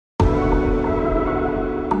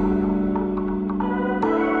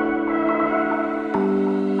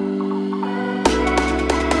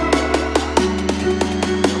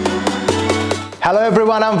Hello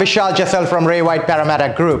everyone, I'm Vishal Jassal from Ray White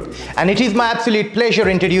Parramatta Group, and it is my absolute pleasure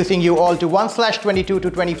introducing you all to 1/22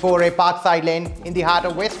 to 24A Parkside Lane in the heart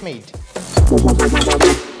of Westmead.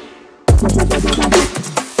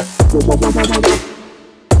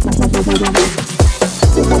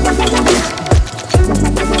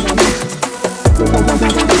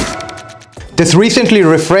 This recently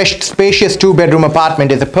refreshed, spacious two-bedroom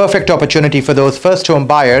apartment is a perfect opportunity for those first-home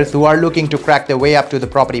buyers who are looking to crack their way up to the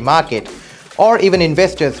property market, or even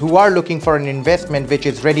investors who are looking for an investment which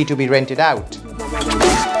is ready to be rented out.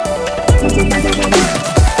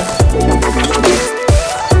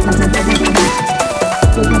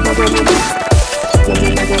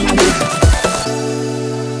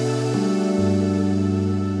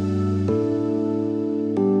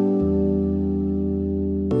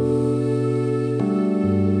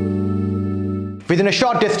 Within a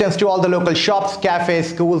short distance to all the local shops, cafes,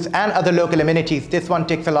 schools and other local amenities, this one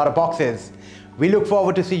ticks a lot of boxes. We look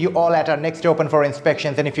forward to see you all at our next open for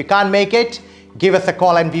inspections, and if you can't make it, give us a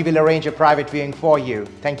call and we will arrange a private viewing for you.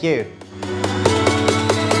 Thank you.